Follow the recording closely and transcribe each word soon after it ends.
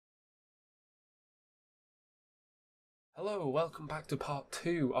Hello, welcome back to part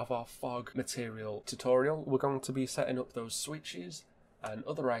 2 of our fog material tutorial. We're going to be setting up those switches and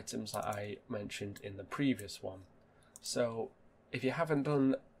other items that I mentioned in the previous one. So if you haven't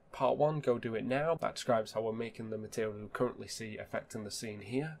done part 1, go do it now. That describes how we're making the material we currently see affecting the scene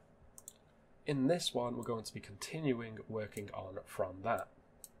here. In this one, we're going to be continuing working on from that.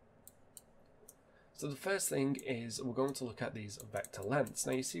 So the first thing is we're going to look at these vector lengths.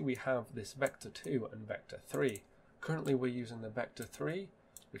 Now you see we have this vector 2 and vector 3. Currently we're using the vector 3,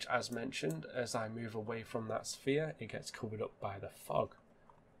 which as mentioned, as I move away from that sphere, it gets covered up by the fog.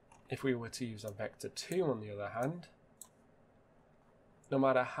 If we were to use a vector 2 on the other hand, no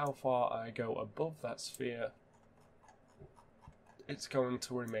matter how far I go above that sphere, it's going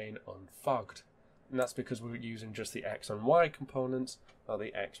to remain unfogged. And that's because we're using just the X and Y components, not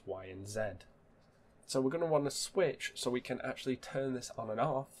the X, Y and Z. So we're going to want to switch so we can actually turn this on and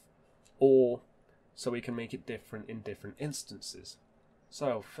off, or so we can make it different in different instances.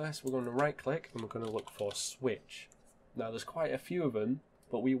 So first we're going to right click and we're going to look for switch. Now there's quite a few of them,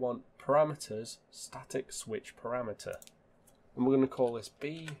 but we want parameters, static switch parameter. And we're going to call this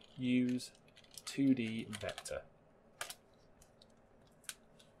bUse2D vector.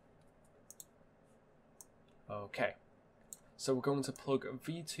 Okay, so we're going to plug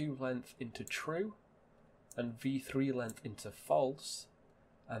v2 length into true and v3 length into false,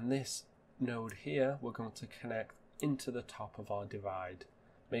 and this node here we're going to connect into the top of our divide,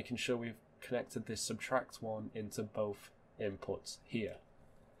 making sure we've connected this subtract one into both inputs here.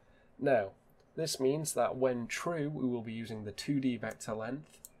 Now this means that when true we will be using the 2D vector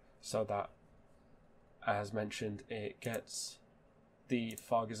length, so that as mentioned the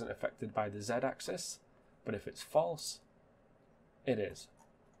fog isn't affected by the Z axis, but if it's false it is.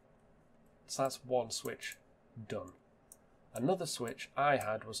 So that's one switch done. Another switch I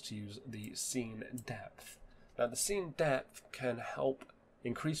had was to use the scene depth. Now the scene depth can help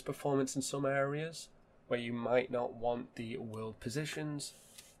increase performance in some areas where you might not want the world positions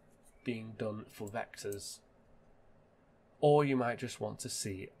being done for vectors, or you might just want to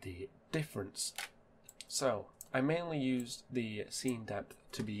see the difference. So I mainly used the scene depth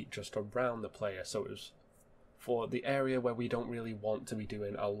to be just around the player, so it was for the area where we don't really want to be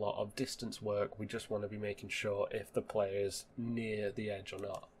doing a lot of distance work. We just want to be making sure if the player is near the edge or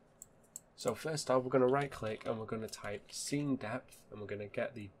not. So first off, we're going to right click and we're going to type scene depth, and we're going to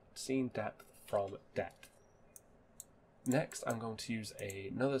get the scene depth from depth. Next I'm going to use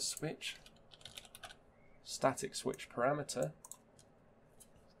another switch, static switch parameter.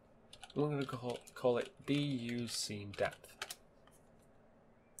 We're going to call it bUse scene depth.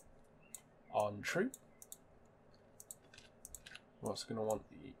 On true, we're also going to want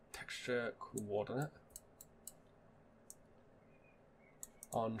the texture coordinate.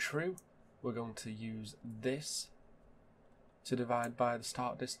 On true, we're going to use this to divide by the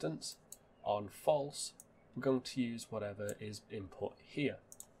start distance. On false, we're going to use whatever is input here.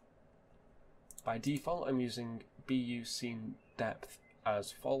 By default, I'm using bUse scene depth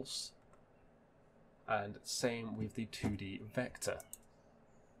as false, and same with the 2D vector.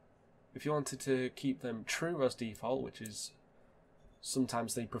 If you wanted to keep them true as default, which is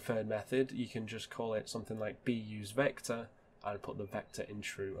sometimes the preferred method, you can just call it something like bUse vector and put the vector in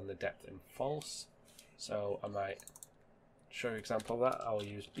true and the depth in false. So I might show you an example of that. I'll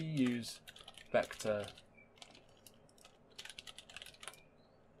use bUse vector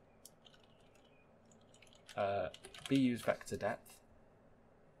bUse vector depth.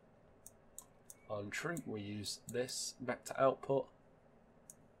 On true we use this vector output.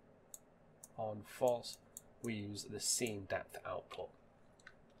 On false we use the scene depth output.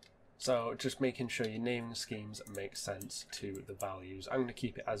 So just making sure your naming schemes make sense to the values. I'm going to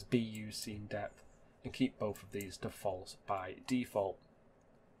keep it as bUse scene depth and keep both of these to false by default.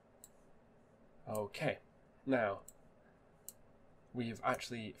 Okay, now we've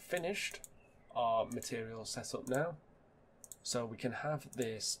actually finished our material setup now. So we can have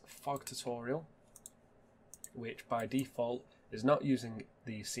this fog tutorial, which by default is not using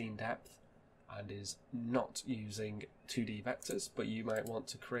the scene depth and is not using 2D vectors, but you might want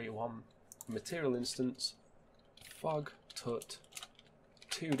to create one material instance, fog tut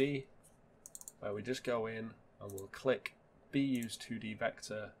 2D, where we just go in and we'll click bUse 2D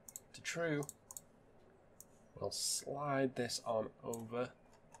vector to true. We'll slide this on over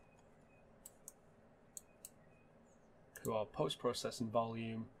to our post-processing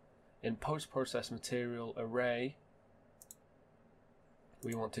volume. In post-process material array,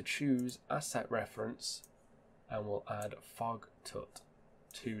 we want to choose asset reference and we'll add fog tut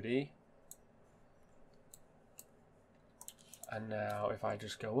 2D. And now if I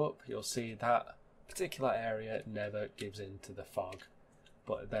just go up, you'll see that particular area never gives in to the fog.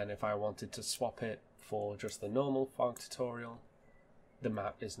 But then if I wanted to swap it for just the normal fog tutorial, the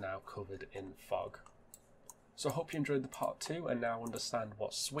map is now covered in fog. So I hope you enjoyed the part 2 and now understand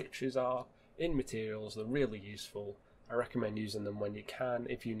what switches are in materials. They're really useful. I recommend using them when you can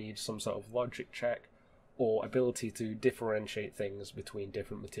if you need some sort of logic check or ability to differentiate things between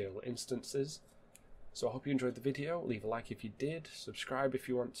different material instances. So I hope you enjoyed the video. Leave a like if you did, subscribe if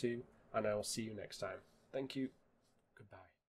you want to, and I will see you next time. Thank you.